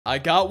I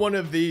got one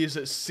of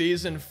these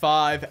Season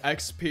 5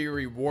 XP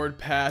Reward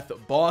Path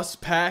Boss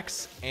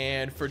Packs,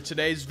 and for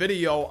today's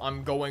video,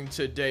 I'm going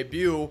to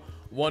debut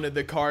one of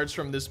the cards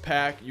from this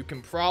pack. You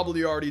can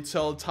probably already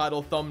tell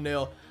title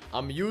thumbnail.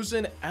 I'm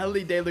using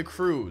Elly de la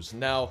Cruz.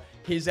 Now,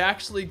 he's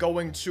actually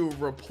going to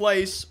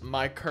replace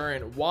my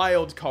current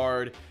wild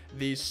card,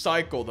 the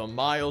Cycle, the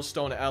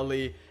Milestone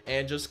Elly,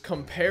 and just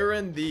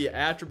comparing the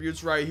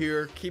attributes right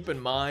here. Keep in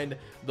mind,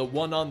 the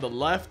one on the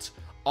left,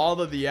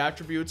 all of the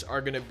attributes are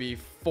going to be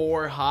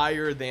 4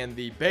 higher than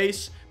the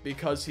base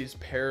because he's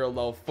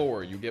parallel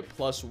 4. You get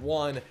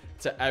 +1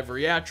 to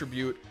every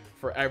attribute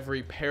for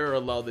every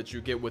parallel that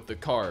you get with the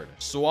card.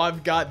 So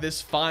I've got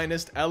this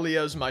finest Elly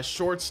as my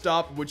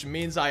shortstop, which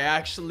means I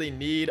actually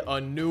need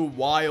a new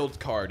wild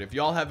card. If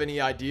y'all have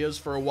any ideas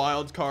for a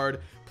wild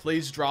card,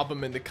 please drop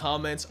them in the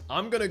comments.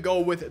 I'm gonna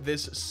go with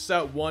this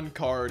set 1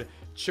 card,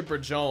 Chipper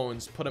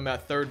Jones, put him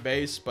at third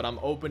base, but I'm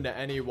open to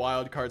any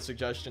wildcard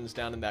suggestions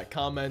down in that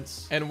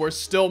comments. And we're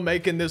still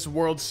making this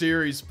World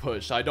Series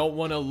push. I don't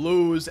want to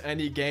lose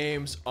any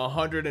games.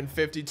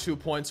 152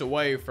 points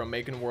away from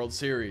making World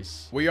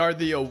Series. We are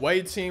the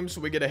away team, so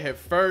we get a hit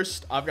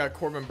first. I've got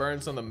Corbin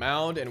Burnes on the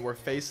mound, and we're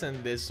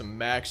facing this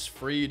Max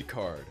Fried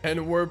card.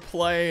 And we're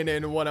playing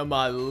in one of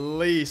my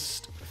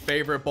least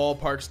favorite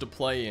ballparks to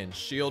play in,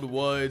 Shield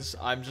Woods.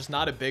 I'm just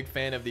not a big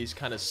fan of these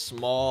kind of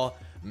small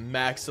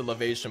max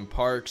elevation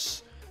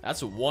parks.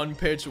 That's 1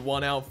 pitch,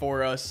 1 out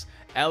for us.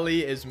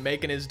 Elly is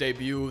making his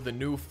debut, the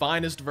new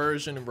finest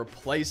version,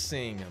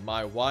 replacing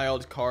my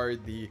wild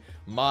card, the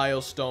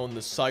Milestone,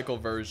 the Cycle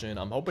version.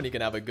 I'm hoping he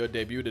can have a good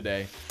debut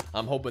today.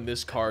 I'm hoping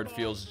this card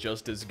feels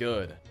just as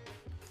good.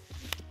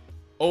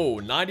 Oh,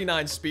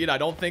 99 speed. I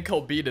don't think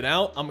he'll beat it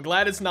out. I'm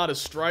glad it's not a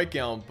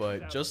strikeout,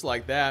 but just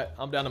like that,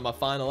 I'm down to my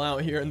final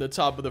out here in the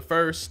top of the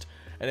first,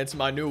 and it's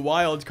my new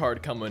wild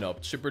card coming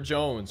up, Chipper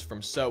Jones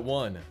from set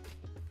 1.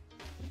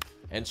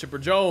 And Chipper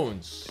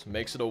Jones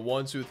makes it a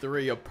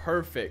 1-2-3, a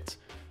perfect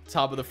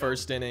top of the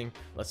first inning.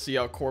 Let's see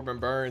how Corbin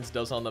Burnes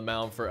does on the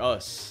mound for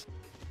us.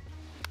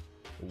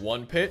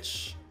 1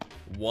 pitch,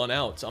 1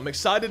 out. I'm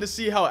excited to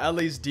see how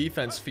Elly's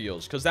defense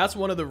feels, because that's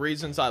one of the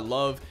reasons I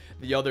love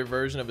the other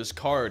version of his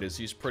card, is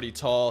he's pretty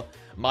tall.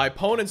 My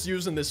opponent's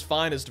using this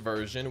finest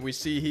version. We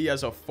see he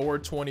has a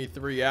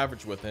 423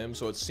 average with him,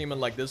 so it's seeming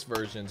like this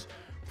version's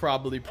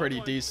probably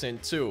pretty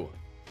decent too.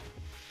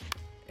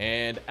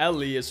 And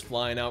Elly is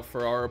flying out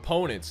for our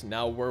opponents.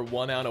 Now we're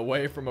 1 out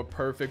away from a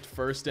perfect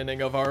first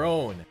inning of our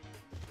own.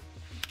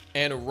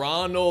 And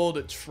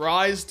Ronald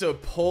tries to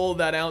pull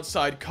that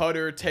outside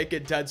cutter, take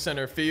it dead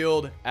center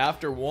field.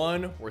 After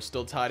 1, we're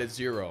still tied at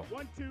 0.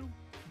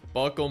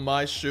 Buckle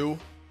my shoe.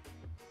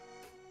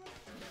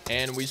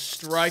 And we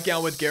strike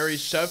out with Gary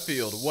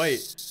Sheffield. Wait,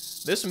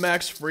 this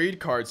Max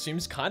Fried card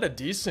seems kind of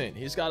decent.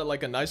 He's got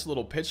like a nice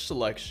little pitch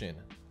selection.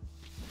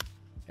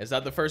 Is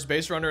that the first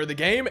base runner of the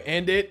game?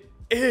 And it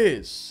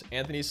is.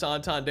 Anthony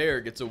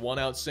Santander gets a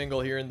 1-out single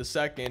here in the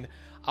second.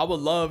 I would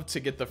love to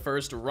get the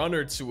first run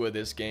or 2 of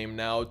this game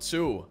now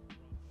too.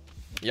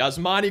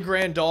 Yasmani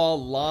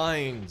Grandal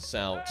lines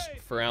out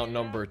for out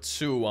number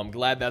 2. I'm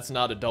glad that's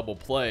not a double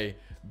play.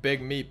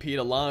 Big Meat Pete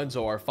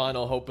Alonso, our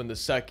final hope in the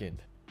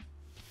second.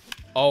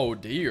 Oh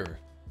dear.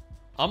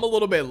 I'm a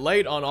little bit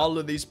late on all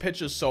of these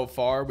pitches so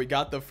far. We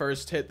got the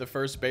first hit, the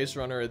first base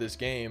runner of this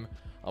game.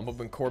 I'm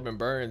hoping Corbin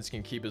Burnes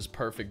can keep his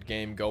perfect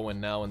game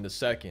going now in the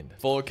second.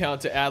 Full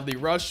count to Adley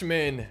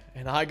Rutschman,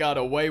 and I got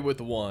away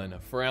with 1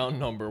 for out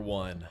number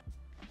 1.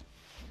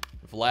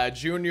 Vlad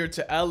Jr.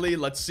 to Elly.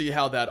 Let's see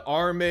how that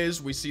arm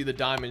is. We see the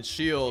diamond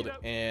shield,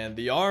 and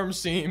the arm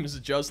seems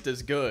just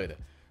as good.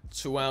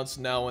 2 outs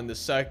now in the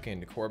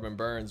second. Corbin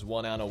Burnes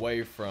 1 out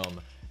away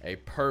from a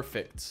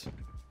perfect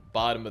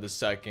bottom of the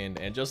second.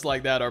 And just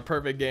like that, our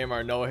perfect game,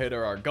 our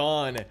no-hitter are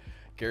gone.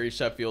 Gary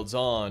Sheffield's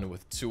on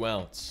with 2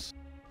 outs.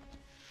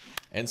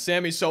 And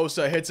Sammy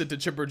Sosa hits it to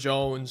Chipper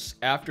Jones.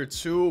 After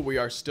 2, we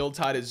are still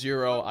tied at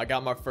 0. I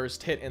got my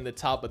first hit in the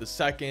top of the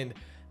second.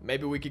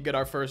 Maybe we could get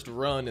our first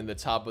run in the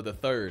top of the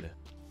third.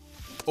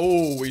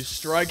 Oh, we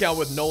strike out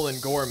with Nolan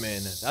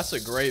Gorman. That's a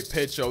great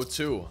pitch,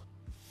 0-2.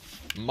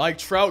 Mike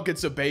Trout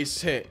gets a base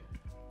hit.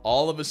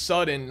 All of a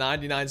sudden,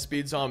 99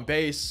 speeds on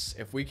base.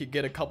 If we could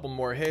get a couple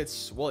more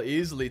hits, we'll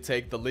easily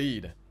take the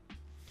lead.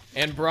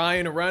 And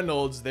Brian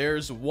Reynolds,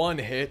 there's 1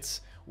 hit.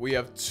 We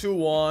have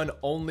 2 on,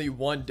 only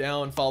 1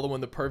 down,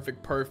 following the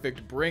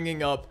perfect,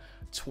 bringing up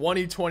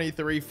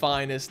 2023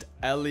 finest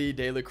Elly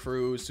de la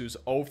Cruz, who's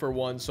 0 for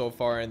 1 so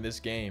far in this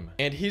game.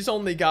 And he's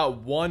only got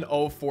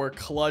 104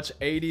 clutch,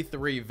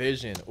 83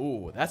 vision.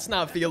 Ooh, that's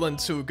not feeling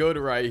too good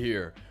right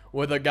here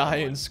with a guy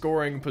in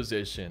scoring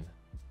position.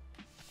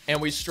 And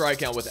we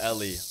strike out with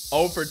Elly.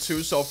 0 for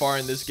 2 so far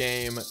in this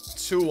game.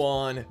 2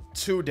 on,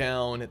 2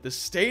 down. The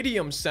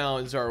stadium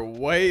sounds are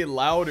way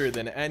louder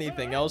than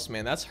anything else,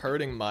 man. That's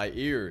hurting my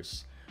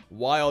ears.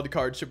 Wild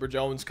card Chipper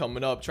Jones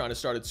coming up, trying to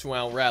start a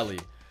 2-out rally.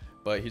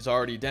 But he's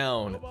already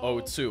down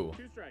 0-2.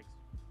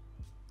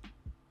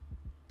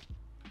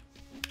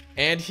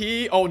 And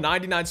he,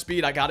 99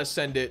 speed. I gotta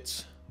send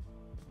it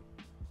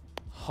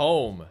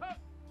home.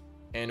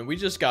 And we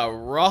just got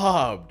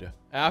robbed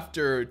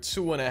After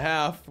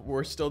 2.5,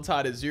 we're still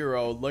tied at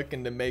 0,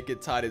 looking to make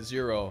it tied at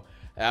 0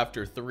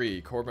 after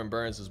 3. Corbin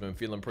Burns has been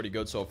feeling pretty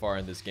good so far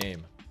in this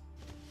game.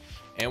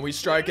 And we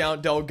strike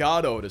out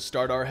Delgado to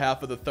start our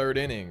half of the 3rd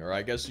inning, or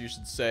I guess you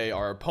should say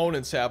our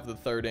opponent's half of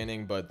the 3rd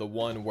inning, but the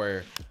one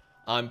where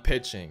I'm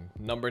pitching.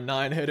 Number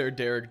 9 hitter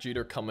Derek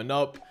Jeter coming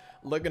up,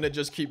 looking to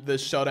just keep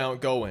this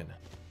shutout going.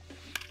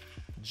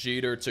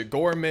 Jeter to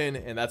Gorman,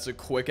 and that's a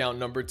quick out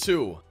number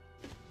 2.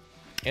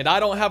 And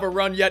I don't have a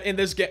run yet in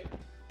this game.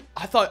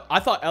 I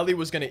thought Elly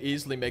was going to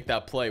easily make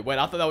that play. Wait,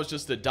 I thought that was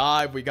just a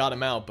dive. We got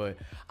him out, but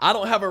I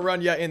don't have a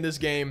run yet in this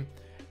game.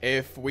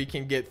 If we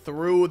can get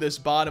through this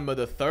bottom of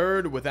the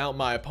 3rd without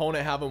my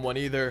opponent having one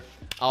either,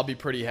 I'll be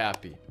pretty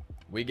happy.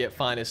 We get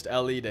finest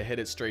Elly to hit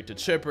it straight to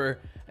Chipper,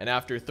 and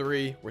after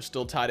 3, we're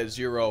still tied at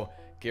 0.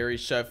 Gary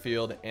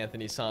Sheffield,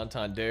 Anthony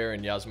Santander,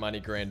 and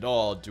Yasmani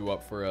Grandal do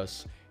up for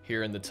us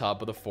here in the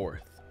top of the 4th.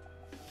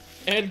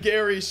 And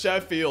Gary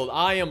Sheffield,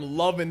 I am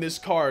loving this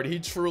card. He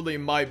truly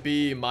might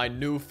be my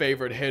new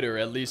favorite hitter,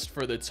 at least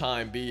for the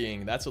time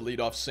being. That's a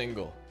leadoff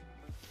single.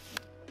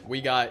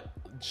 We got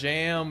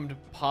jammed,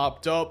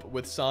 popped up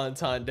with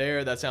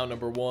Santander. That's out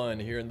number 1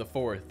 here in the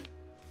 4th.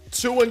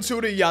 2-2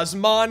 to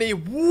Yasmani.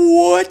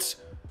 What?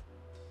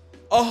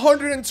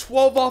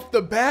 112 off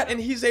the bat, and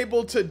he's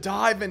able to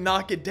dive and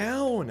knock it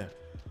down.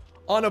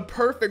 On a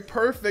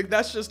perfect.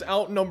 That's just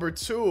out number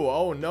 2.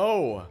 Oh,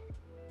 no.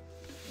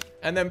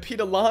 And then Pete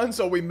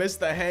Alonso, we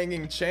missed the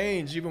hanging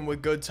change, even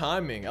with good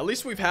timing. At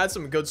least we've had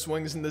some good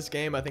swings in this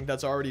game. I think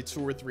that's already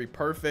 2 or 3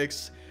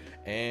 perfects.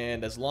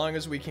 And as long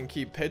as we can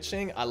keep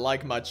pitching, I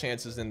like my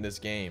chances in this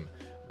game.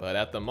 But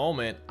at the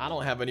moment, I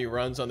don't have any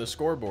runs on the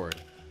scoreboard.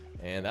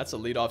 And that's a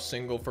leadoff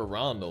single for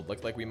Ronald.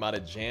 Looked like we might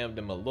have jammed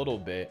him a little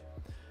bit.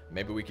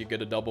 Maybe we could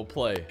get a double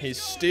play.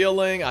 He's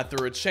stealing. I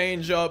threw a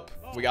changeup.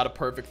 We got a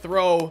perfect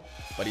throw,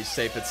 but he's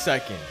safe at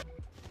 2nd.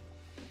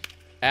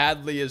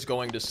 Adley is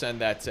going to send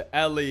that to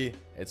Elly.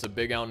 It's a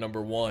big out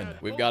number 1.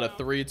 We've got a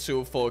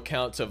 3-2 full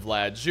count to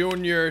Vlad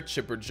Jr.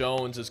 Chipper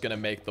Jones is going to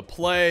make the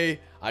play.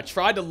 I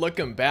tried to look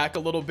him back a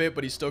little bit,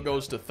 but he still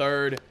goes to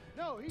 3rd.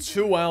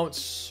 2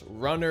 outs.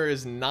 Runner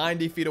is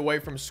 90 feet away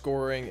from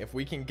scoring. If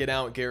we can get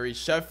out Gary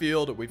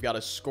Sheffield, we've got a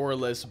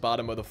scoreless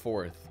bottom of the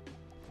 4th.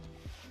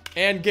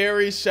 And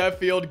Gary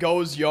Sheffield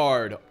goes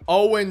yard.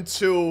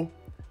 0-2.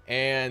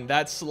 And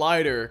that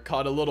slider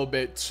caught a little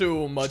bit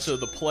too much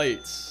of the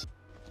plates.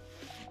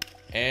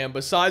 And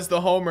besides the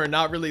homer,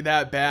 not really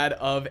that bad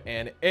of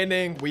an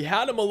inning. We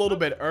had him a little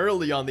bit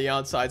early on the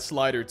outside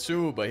slider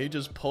too, but he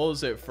just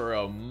pulls it for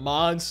a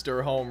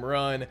monster home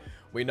run.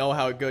 We know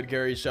how good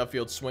Gary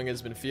Sheffield's swing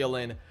has been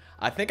feeling.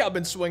 I think I've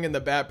been swinging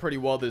the bat pretty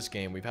well this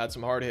game. We've had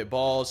some hard hit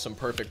balls, some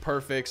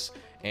perfects,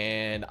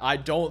 and I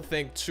don't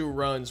think 2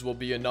 runs will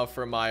be enough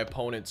for my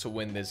opponent to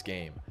win this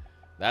game.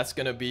 That's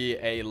going to be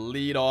a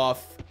leadoff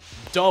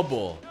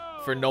double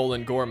for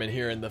Nolan Gorman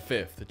here in the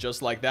 5th.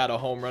 Just like that, a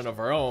home run of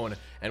our own,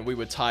 and we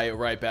would tie it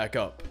right back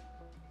up.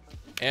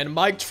 And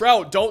Mike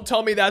Trout, don't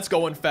tell me that's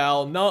going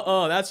foul.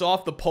 Nuh-uh, that's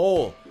off the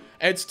pole.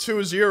 It's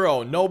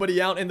 2-0.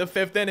 Nobody out in the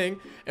 5th inning,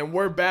 and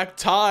we're back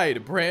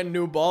tied. Brand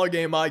new ball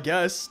game, I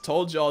guess.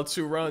 Told y'all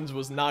 2 runs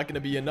was not going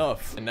to be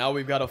enough. And now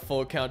we've got a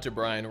full count to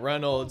Brian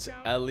Reynolds.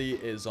 Elly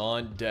is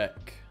on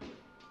deck.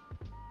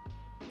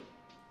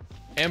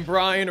 And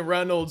Brian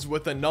Reynolds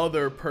with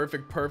another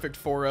perfect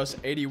for us.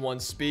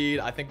 81 speed.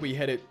 I think we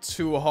hit it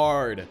too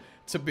hard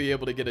to be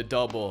able to get a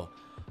double.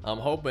 I'm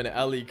hoping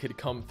Elly could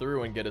come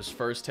through and get his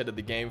first hit of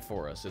the game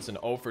for us. It's an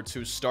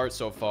 0-for-2 start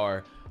so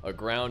far. A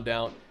ground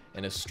out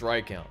and a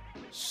strikeout.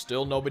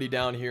 Still nobody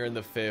down here in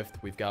the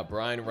 5th. We've got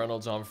Brian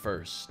Reynolds on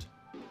first.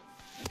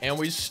 And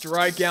we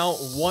strike out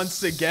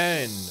once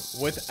again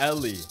with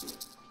Elly.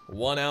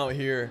 1 out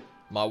here.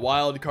 My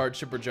wild card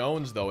Chipper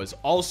Jones, though, is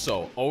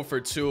also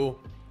 0-for-2.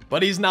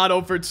 But he's not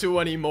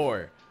 0-for-2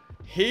 anymore.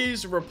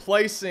 He's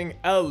replacing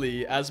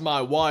Elly as my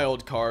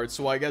wild card,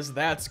 so I guess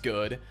that's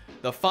good.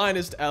 The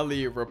finest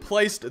Elly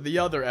replaced the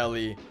other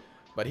Elly,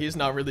 but he's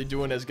not really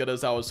doing as good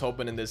as I was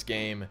hoping in this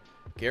game.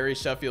 Gary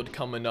Sheffield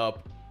coming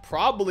up.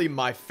 Probably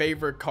my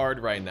favorite card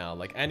right now.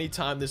 Like,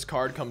 anytime this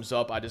card comes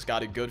up, I just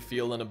got a good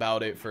feeling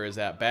about it for his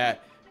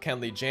at-bat.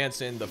 Kenley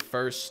Jansen, the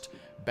first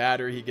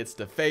batter he gets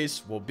to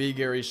face, will be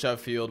Gary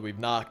Sheffield. We've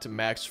knocked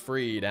Max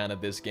Fried out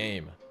of this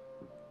game.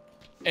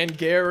 And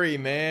Gary,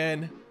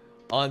 man,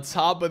 on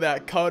top of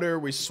that cutter,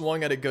 we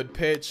swung at a good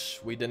pitch.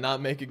 We did not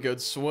make a good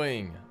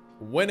swing.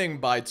 Winning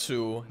by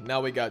 2.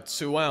 Now we got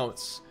 2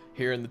 outs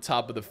here in the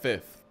top of the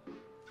 5th.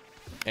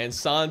 And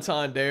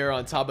Santander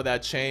on top of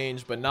that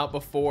change, but not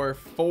before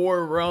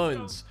 4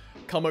 runs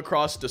come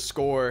across to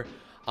score.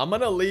 I'm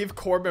going to leave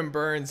Corbin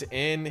Burns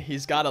in.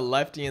 He's got a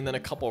lefty and then a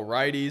couple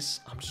righties.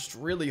 I'm just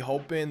really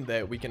hoping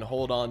that we can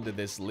hold on to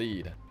this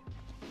lead.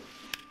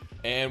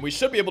 And we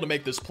should be able to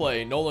make this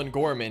play. Nolan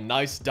Gorman,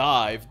 nice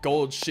dive,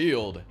 gold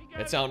shield.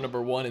 It's out number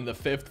 1 in the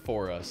 5th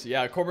for us.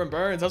 Yeah, Corbin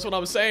Burns, that's what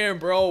I'm saying,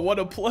 bro. What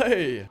a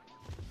play.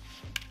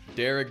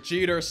 Derek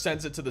Jeter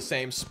sends it to the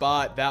same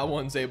spot. That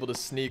one's able to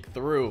sneak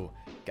through.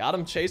 Got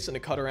him chasing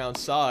a cut around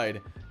side.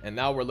 And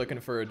now we're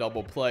looking for a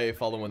double play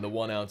following the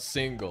 1 out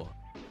single.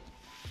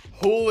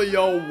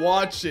 Julio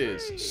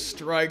watches.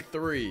 Strike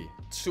 3.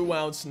 2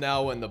 outs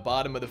now in the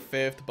bottom of the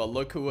 5th, but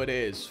look who it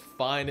is.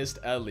 Finest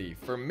Elly.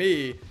 For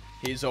me,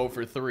 he's 0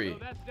 for 3.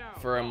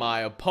 For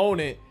my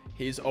opponent,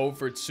 he's 0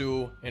 for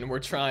 2, and we're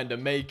trying to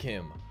make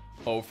him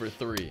 0 for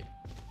 3.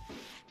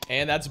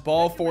 And that's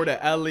ball 4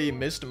 to Elly.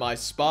 Missed my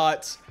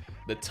spot.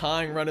 The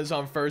tying run is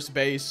on first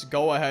base.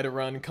 Go-ahead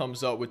run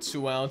comes up with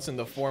 2 outs in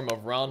the form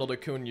of Ronald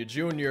Acuna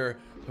Jr.,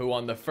 who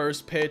on the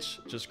first pitch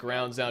just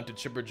grounds out to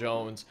Chipper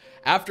Jones.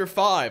 After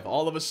 5,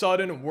 all of a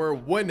sudden, we're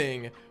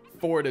winning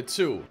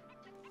 4-2.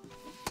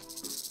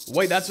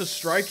 Wait, that's a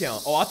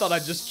strikeout. Oh, I thought I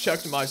just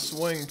checked my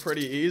swing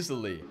pretty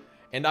easily.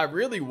 And I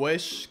really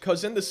wish,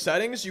 because in the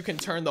settings, you can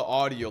turn the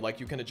audio, like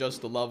you can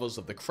adjust the levels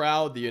of the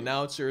crowd, the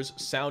announcers,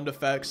 sound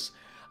effects.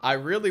 I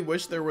really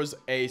wish there was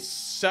a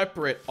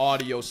separate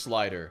audio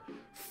slider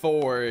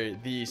for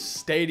the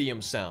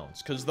stadium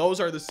sounds, because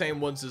those are the same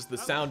ones as the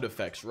sound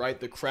effects, right?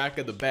 The crack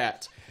of the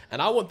bat.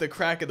 And I want the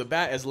crack of the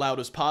bat as loud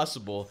as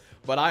possible,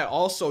 but I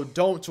also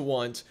don't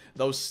want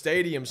those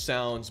stadium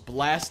sounds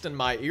blasting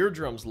my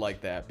eardrums like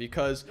that,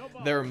 because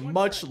they're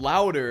much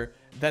louder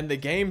than the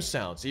game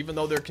sounds. Even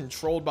though they're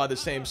controlled by the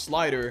same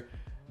slider,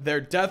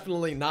 they're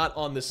definitely not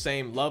on the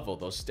same level.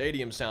 Those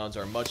stadium sounds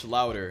are much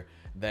louder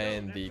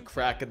than the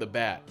crack of the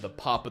bat, the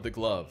pop of the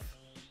glove.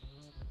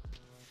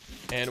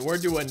 And we're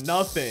doing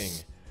nothing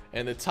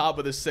in the top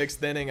of the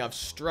 6th inning. I've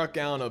struck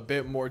out a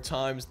bit more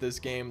times this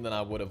game than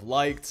I would have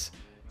liked.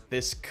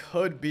 This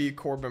could be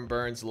Corbin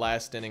Burns'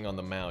 last inning on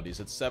the mound. He's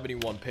at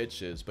 71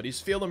 pitches, but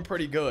he's feeling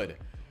pretty good.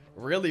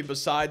 Really,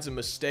 besides a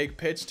mistake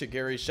pitch to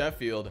Gary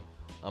Sheffield,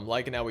 I'm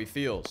liking how he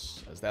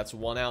feels, as that's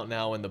 1 out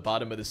now in the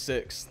bottom of the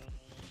 6th.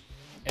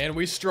 And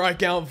we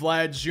strike out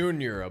Vlad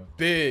Jr., a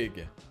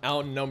big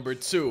out number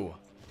 2.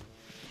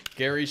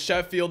 Gary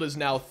Sheffield is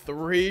now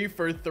 3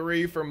 for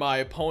 3 for my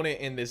opponent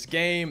in this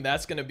game.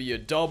 That's going to be a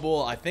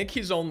double. I think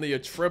he's only a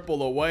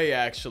triple away,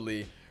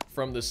 actually,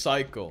 from the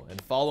cycle.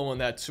 And following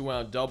that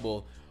 2-out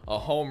double, a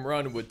home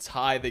run would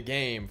tie the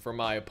game for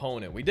my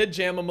opponent. We did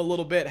jam him a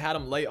little bit, had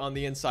him late on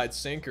the inside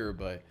sinker,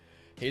 but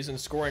he's in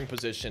scoring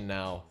position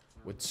now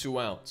with 2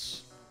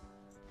 outs.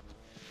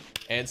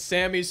 And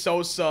Sammy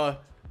Sosa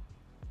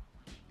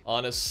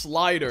on a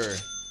slider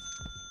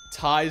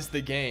ties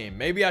the game.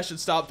 Maybe I should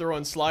stop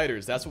throwing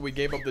sliders. That's what we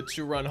gave up the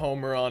 2-run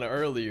homer on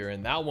earlier,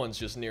 and that one's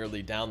just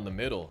nearly down the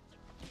middle.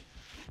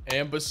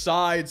 And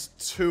besides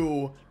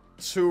 2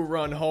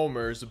 2-run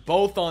homers,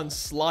 both on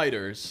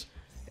sliders,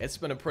 it's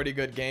been a pretty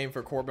good game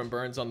for Corbin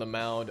Burns on the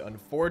mound.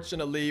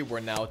 Unfortunately,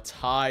 we're now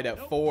tied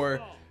at 4.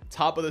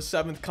 Top of the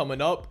 7th coming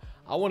up.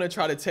 I want to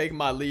try to take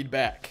my lead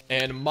back.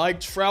 And Mike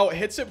Trout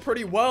hits it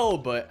pretty well,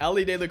 but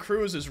Elly de la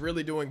Cruz is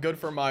really doing good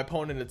for my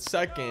opponent at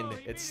second.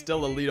 It's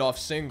still a leadoff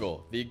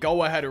single. The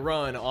go-ahead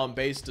run on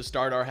base to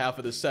start our half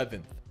of the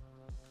 7th.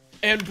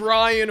 And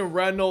Brian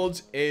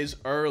Reynolds is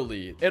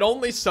early. It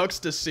only sucks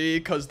to see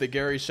because the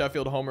Gary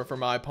Sheffield homer for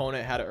my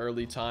opponent had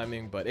early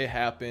timing, but it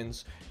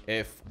happens.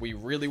 If we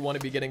really want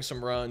to be getting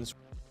some runs,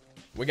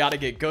 we got to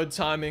get good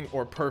timing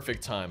or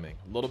perfect timing.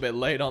 A little bit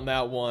late on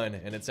that one,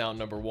 and it's out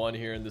number 1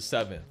 here in the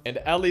 7th. And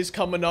Elly's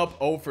coming up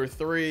 0 for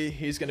 3.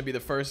 He's going to be the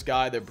first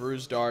guy that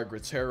Brusdar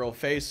Gratero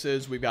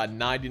faces. We've got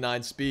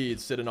 99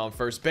 speed sitting on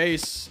first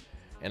base.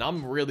 And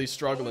I'm really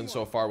struggling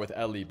so far with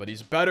Elly, but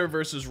he's better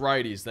versus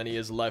righties than he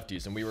is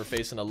lefties, and we were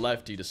facing a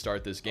lefty to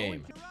start this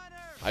game.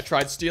 I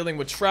tried stealing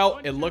with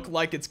Trout. It looked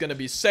like it's going to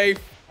be safe,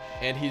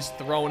 and he's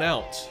thrown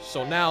out.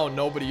 So now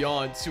nobody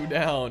on, 2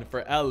 down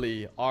for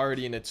Elly,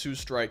 already in a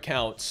 2-strike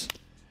count.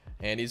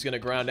 And he's going to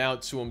ground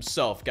out to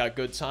himself. Got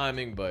good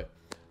timing, but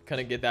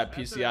couldn't get that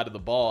PC out of the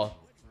ball.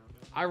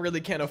 I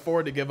really can't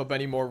afford to give up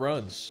any more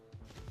runs.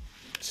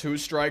 2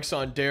 strikes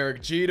on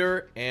Derek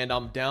Jeter, and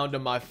I'm down to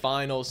my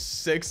final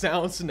 6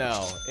 outs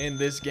now in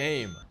this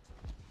game.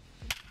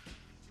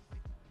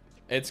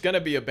 It's going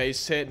to be a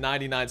base hit.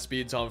 99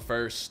 speeds on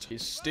first.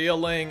 He's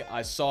stealing.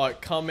 I saw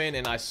it coming,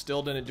 and I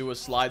still didn't do a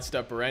slide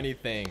step or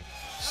anything.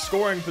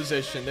 Scoring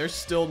position. There's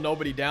still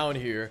nobody down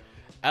here.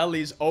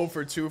 Elly's 0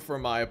 for 2 for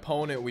my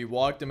opponent. We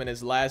walked him in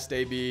his last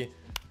AB,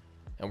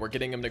 and we're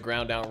getting him to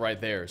ground out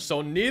right there.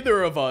 So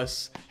neither of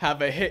us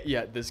have a hit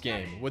yet this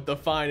game with the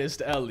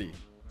finest Elly.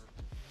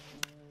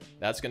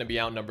 That's going to be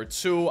out number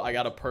 2. I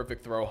got a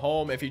perfect throw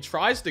home. If he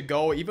tries to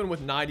go, even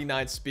with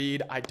 99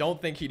 speed, I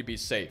don't think he'd be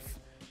safe.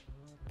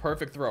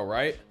 Perfect throw,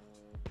 right?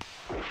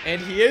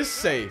 And he is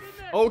safe.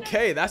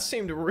 Okay, that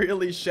seemed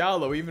really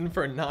shallow, even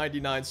for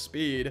 99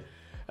 speed.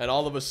 And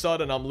all of a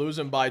sudden, I'm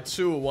losing by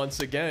 2 once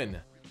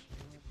again.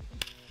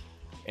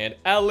 And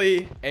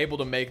Elly, able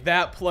to make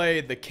that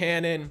play. The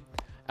cannon.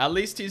 At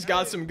least he's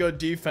got some good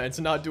defense,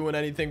 not doing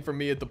anything for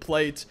me at the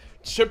plate.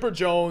 Chipper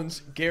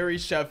Jones, Gary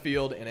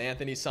Sheffield, and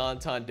Anthony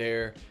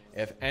Santander.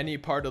 If any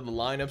part of the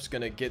lineup's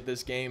going to get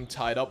this game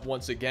tied up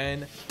once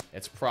again,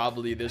 it's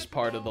probably this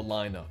part of the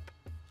lineup.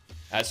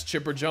 As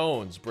Chipper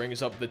Jones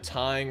brings up the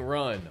tying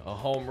run, a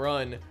home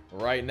run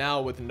right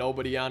now with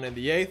nobody on in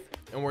the 8th,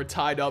 and we're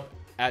tied up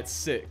at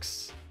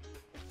 6.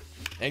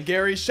 And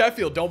Gary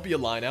Sheffield, don't be a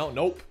line out.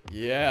 Nope.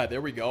 Yeah,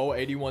 there we go.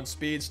 81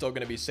 speed, still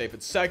going to be safe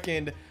at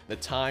second. The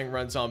tying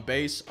runs on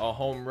base. A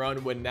home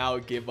run would now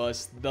give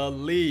us the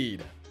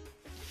lead.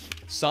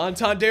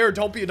 Santander,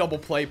 don't be a double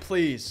play,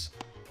 please.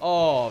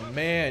 Oh,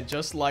 man,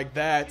 just like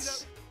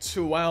that.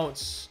 2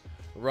 outs.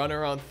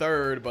 Runner on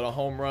third, but a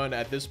home run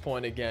at this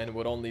point again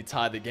would only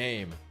tie the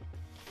game.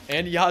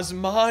 And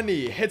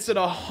Yasmani hits it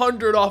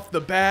 100 off the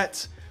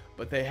bat,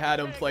 but they had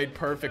him played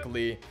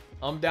perfectly.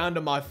 I'm down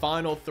to my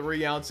final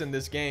 3 outs in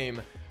this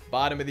game.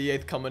 Bottom of the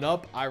 8th coming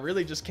up. I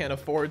really just can't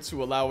afford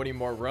to allow any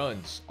more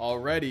runs.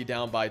 Already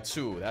down by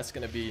 2. That's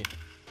going to be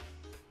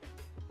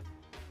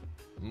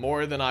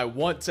more than I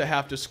want to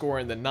have to score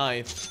in the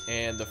 9th.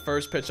 And the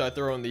first pitch I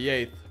throw in the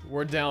 8th,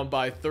 we're down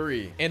by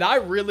 3. And I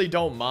really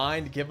don't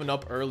mind giving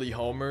up early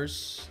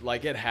homers.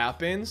 Like, it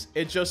happens.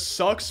 It just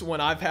sucks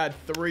when I've had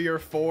 3 or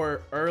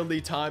 4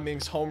 early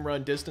timings, home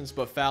run distance,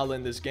 but foul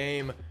in this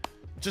game.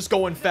 Just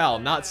going foul,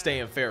 not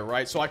staying fair,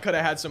 right? So I could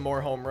have had some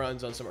more home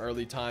runs on some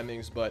early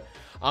timings, but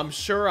I'm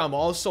sure I'm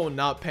also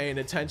not paying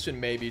attention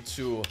maybe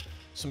to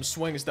some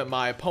swings that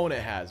my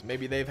opponent has.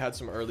 Maybe they've had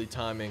some early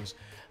timings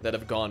that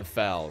have gone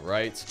foul,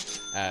 right?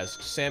 As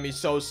Sammy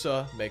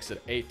Sosa makes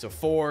it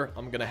 8-4.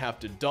 I'm going to have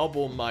to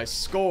double my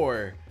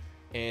score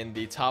in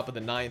the top of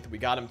the 9th. We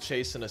got him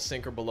chasing a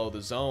sinker below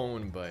the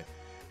zone, but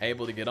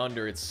able to get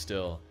under it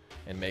still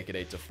and make it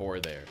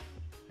 8-4 there.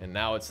 And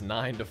now it's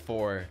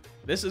 9-4.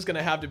 This is going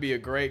to have to be a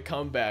great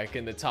comeback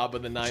in the top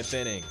of the 9th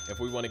inning if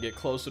we want to get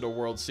closer to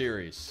World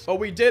Series. But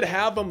we did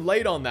have him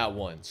late on that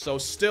one. So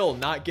still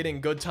not getting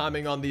good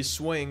timing on these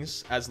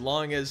swings. As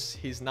long as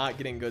he's not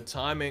getting good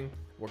timing,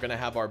 we're going to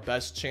have our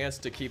best chance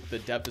to keep the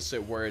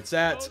deficit where it's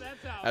at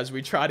as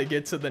we try to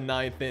get to the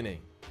 9th inning.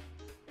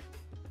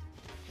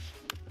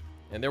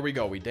 And there we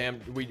go. We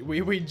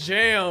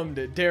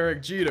jammed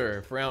Derek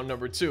Jeter for round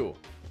number 2.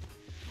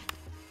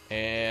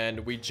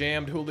 And we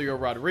jammed Julio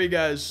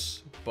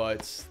Rodriguez,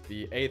 but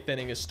the 8th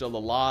inning is still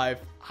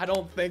alive. I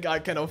don't think I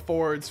can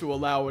afford to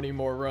allow any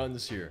more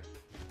runs here.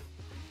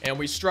 And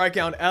we strike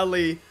out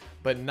Elly,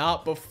 but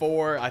not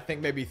before I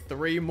think maybe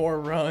 3 more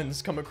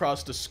runs come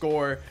across the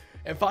score.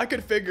 If I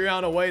could figure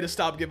out a way to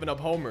stop giving up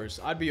homers,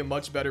 I'd be a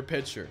much better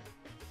pitcher.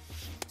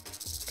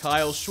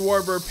 Kyle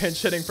Schwarber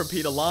pinch hitting for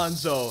Pete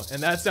Alonso,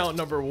 and that's out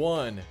number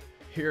 1.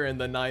 Here in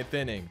the 9th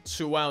inning.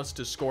 2 outs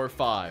to score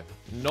 5.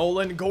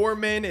 Nolan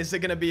Gorman, is it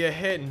going to be a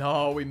hit?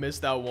 No, we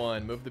missed that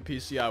one. Moved the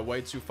PCI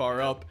way too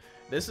far up.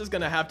 This is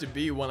going to have to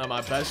be one of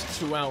my best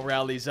 2-out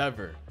rallies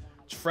ever.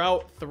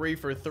 Trout, 3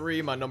 for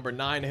 3, my number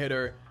 9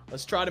 hitter.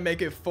 Let's try to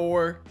make it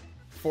 4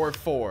 for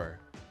 4.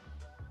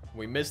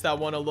 We missed that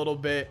one a little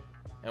bit,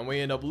 and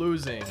we end up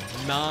losing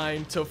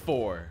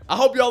 9-4. I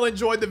hope y'all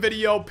enjoyed the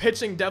video.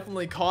 Pitching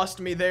definitely cost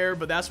me there,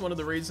 but that's one of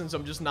the reasons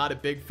I'm just not a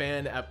big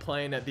fan at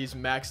playing at these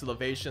max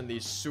elevation,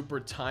 these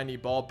super tiny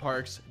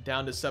ballparks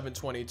down to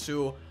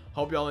 722.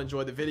 Hope y'all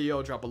enjoyed the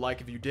video. Drop a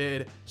like if you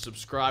did.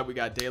 Subscribe. We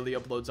got daily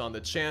uploads on the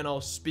channel.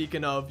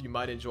 Speaking of, you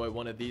might enjoy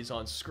one of these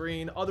on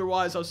screen.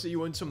 Otherwise, I'll see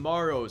you in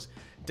tomorrow's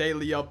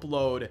daily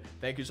upload.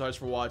 Thank you so much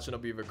for watching.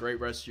 Hope you have a great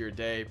rest of your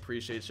day.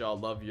 Appreciate y'all.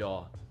 Love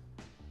y'all.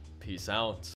 Peace out.